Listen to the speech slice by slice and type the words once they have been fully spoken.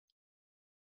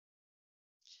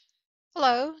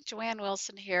Hello, Joanne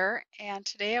Wilson here, and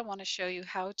today I want to show you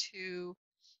how to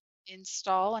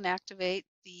install and activate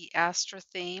the Astra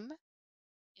theme,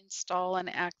 install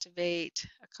and activate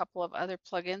a couple of other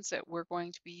plugins that we're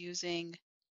going to be using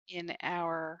in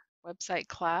our website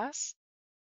class,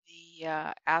 the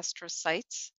Astra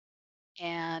sites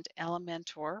and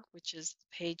Elementor, which is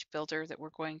the page builder that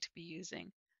we're going to be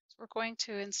using. So we're going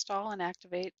to install and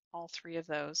activate all three of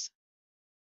those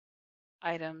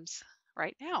items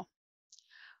right now.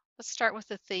 Let's start with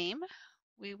the theme.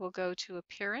 We will go to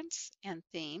Appearance and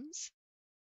Themes.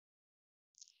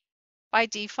 By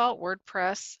default,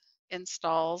 WordPress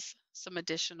installs some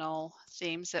additional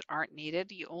themes that aren't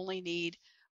needed. You only need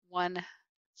one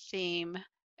theme,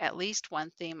 at least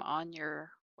one theme on your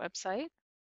website.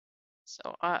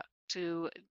 So to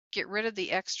get rid of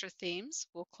the extra themes,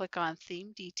 we'll click on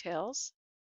Theme Details,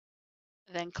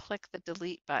 then click the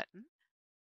Delete button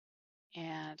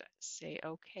and say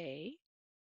OK.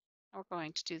 We're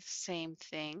going to do the same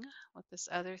thing with this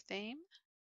other theme.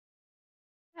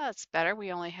 Yeah, that's better.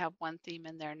 We only have one theme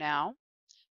in there now.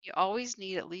 You always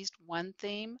need at least one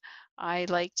theme. I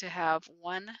like to have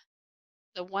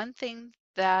the one thing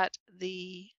that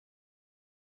the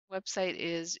website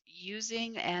is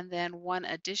using, and then one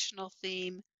additional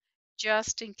theme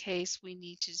just in case we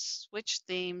need to switch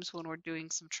themes when we're doing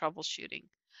some troubleshooting.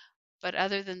 But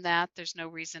other than that, there's no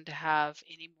reason to have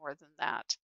any more than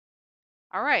that.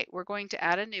 All right, we're going to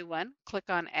add a new one. Click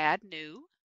on Add New.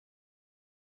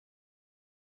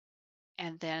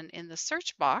 And then in the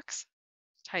search box,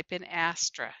 type in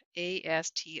Astra,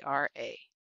 A-S-T-R-A.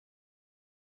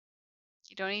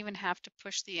 You don't even have to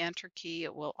push the Enter key,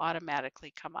 it will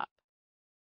automatically come up.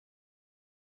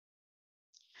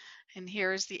 And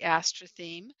here's the Astra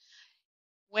theme.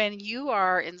 When you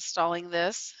are installing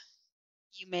this,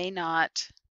 you may not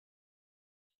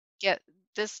get,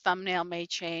 this thumbnail may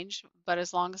change, but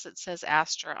as long as it says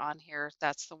Astra on here,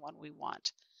 that's the one we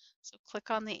want. So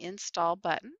click on the Install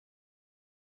button.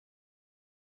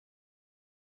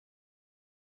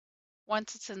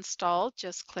 Once it's installed,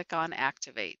 just click on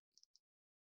Activate.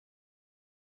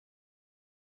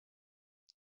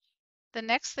 The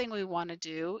next thing we want to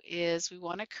do is we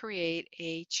want to create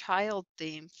a child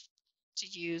theme to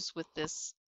use with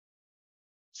this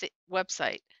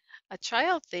website. A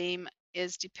child theme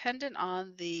is dependent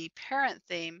on the parent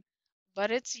theme,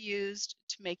 but it's used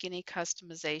to make any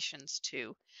customizations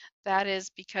to. That is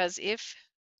because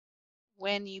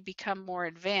when you become more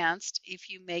advanced, if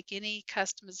you make any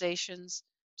customizations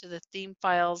to the theme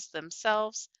files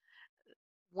themselves,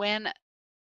 when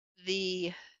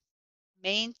the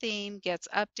main theme gets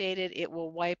updated, it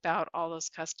will wipe out all those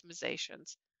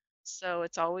customizations. So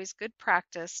it's always good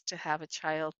practice to have a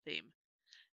child theme.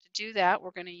 To do that,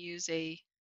 we're going to use a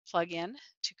plugin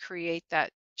to create that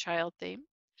child theme.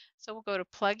 So we'll go to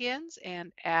Plugins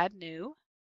and Add New.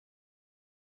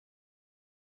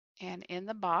 And in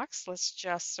the box, let's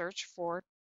just search for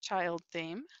child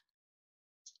theme.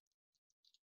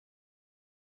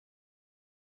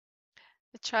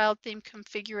 The child theme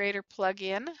configurator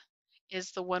plugin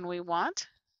is the one we want.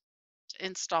 To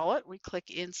install it, we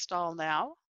click Install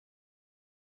Now.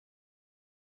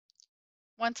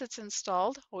 Once it's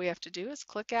installed, all we have to do is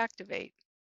click Activate.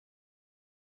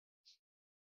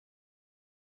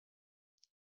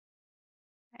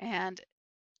 And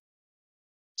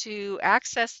to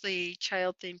access the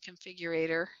child theme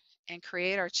configurator and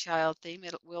create our child theme,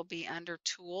 it will be under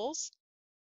Tools.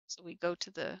 So we go to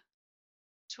the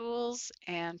Tools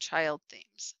and Child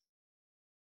Themes.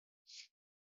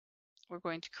 We're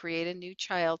going to create a new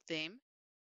child theme.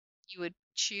 You would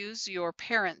choose your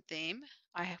parent theme.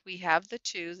 We have the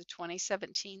two, the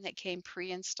 2017 that came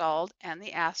pre-installed and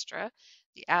the Astra.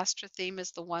 The Astra theme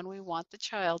is the one we want the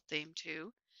child theme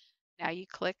to. Now you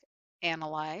click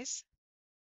Analyze.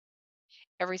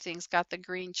 Everything's got the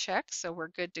green check, so we're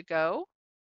good to go.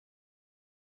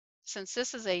 Since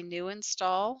this is a new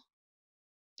install,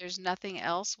 there's nothing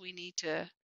else we need to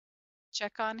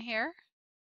check on here.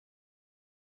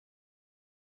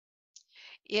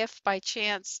 If by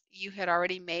chance you had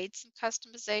already made some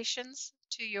customizations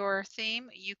to your theme,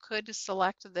 you could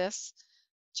select this,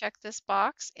 check this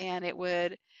box, and it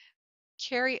would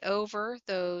carry over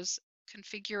those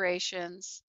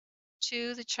configurations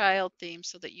to the child theme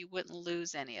so that you wouldn't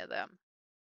lose any of them.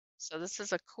 So this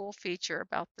is a cool feature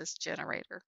about this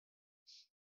generator.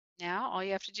 Now all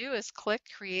you have to do is click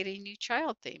Create a New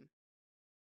Child Theme.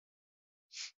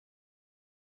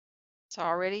 It's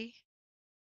already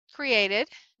created.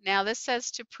 Now this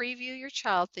says to preview your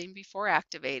child theme before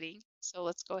activating. So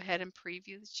let's go ahead and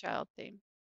preview the child theme.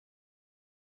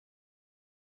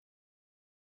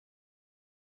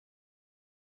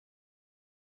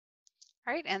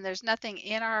 All right, and there's nothing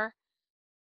in our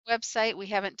website. We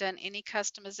haven't done any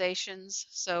customizations,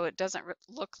 so it doesn't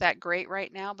look that great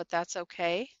right now, but that's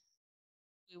okay.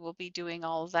 We will be doing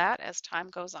all of that as time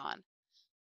goes on.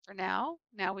 For now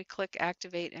we click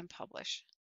Activate and Publish.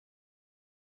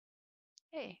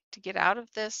 Okay, to get out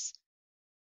of this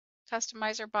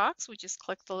customizer box, we just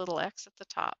click the little X at the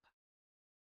top.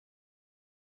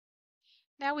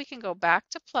 Now we can go back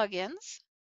to plugins.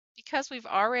 Because we've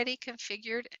already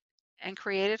configured and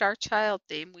created our child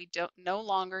theme, we no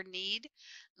longer need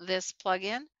this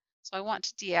plugin. So I want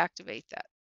to deactivate that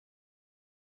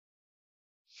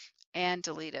and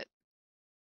delete it.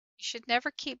 You should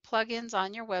never keep plugins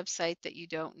on your website that you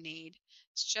don't need.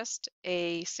 It's just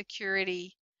a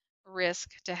security risk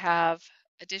to have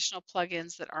additional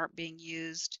plugins that aren't being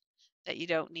used that you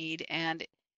don't need. And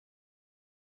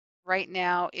right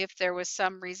now, if there was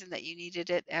some reason that you needed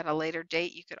it at a later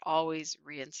date, you could always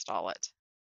reinstall it.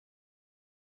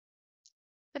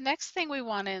 The next thing we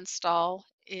want to install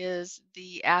is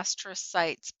the Astra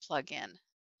Sites plugin.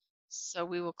 So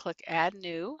we will click Add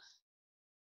New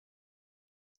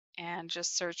and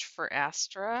just search for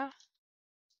Astra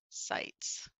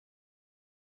Sites.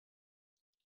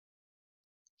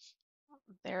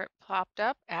 There it popped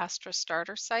up, Astra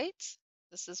Starter Sites.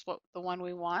 This is the one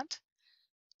we want.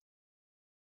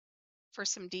 For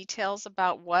some details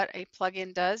about what a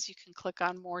plugin does, you can click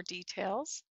on More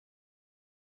Details.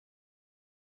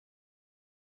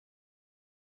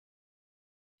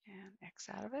 And X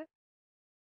out of it.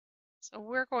 So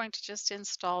we're going to just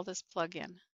install this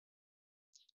plugin.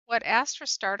 What Astra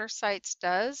Starter Sites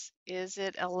does is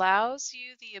it allows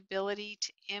you the ability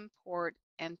to import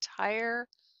entire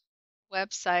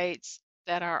websites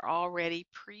that are already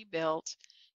pre-built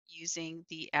using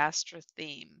the Astra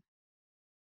theme.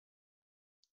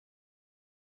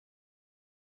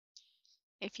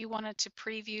 If you wanted to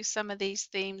preview some of these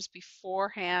themes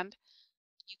beforehand,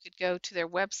 you could go to their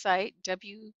website,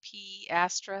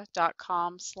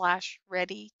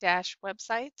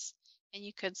 wpastra.com/ready-websites, and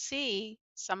you could see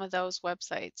some of those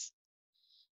websites.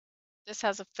 This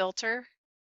has a filter.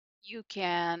 You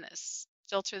can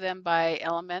filter them by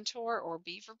Elementor or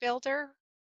Beaver Builder.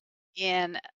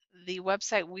 In the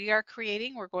website we are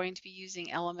creating, we're going to be using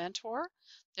Elementor.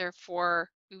 Therefore,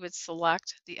 we would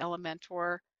select the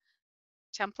Elementor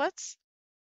templates.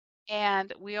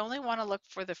 And we only want to look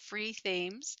for the free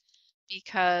themes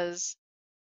because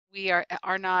we are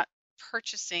not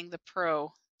purchasing the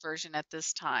Pro version at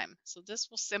this time. So this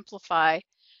will simplify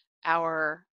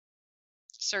our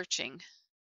searching.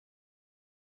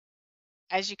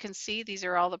 As you can see, these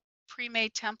are all the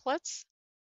pre-made templates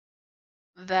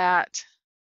that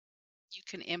you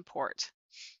can import.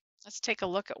 Let's take a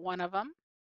look at one of them.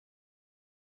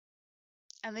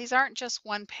 And these aren't just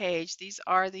one page, these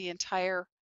are the entire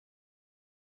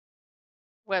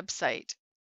website.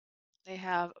 They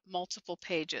have multiple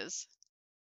pages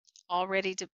all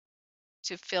ready to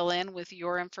fill in with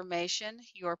your information,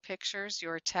 your pictures,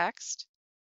 your text.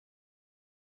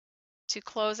 To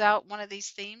close out one of these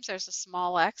themes, there's a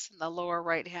small X in the lower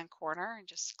right-hand corner, and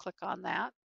just click on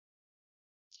that.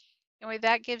 Anyway,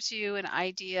 that gives you an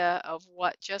idea of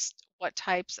what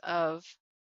types of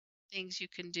things you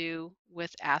can do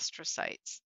with Astra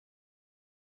Sites.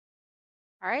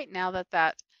 All right, now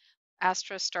that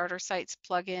Astra Starter Sites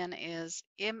plugin is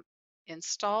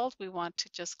installed, we want to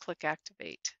just click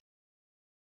Activate.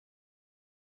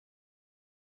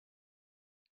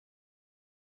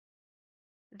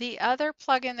 The other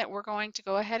plugin that we're going to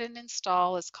go ahead and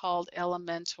install is called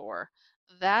Elementor.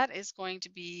 That is going to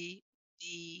be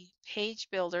the page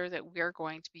builder that we're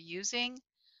going to be using.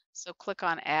 So click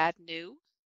on Add New.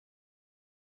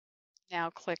 Now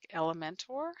click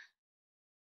Elementor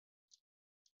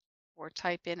or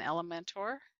type in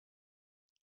Elementor.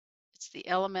 It's the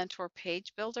Elementor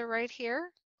page builder right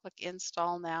here. Click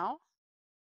Install Now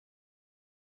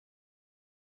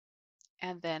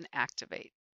and then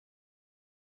Activate.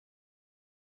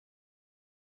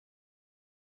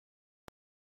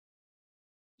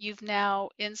 You've now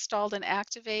installed and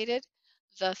activated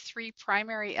the 3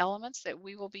 primary elements that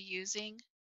we will be using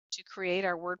to create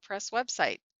our WordPress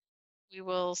website. We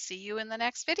will see you in the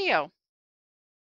next video.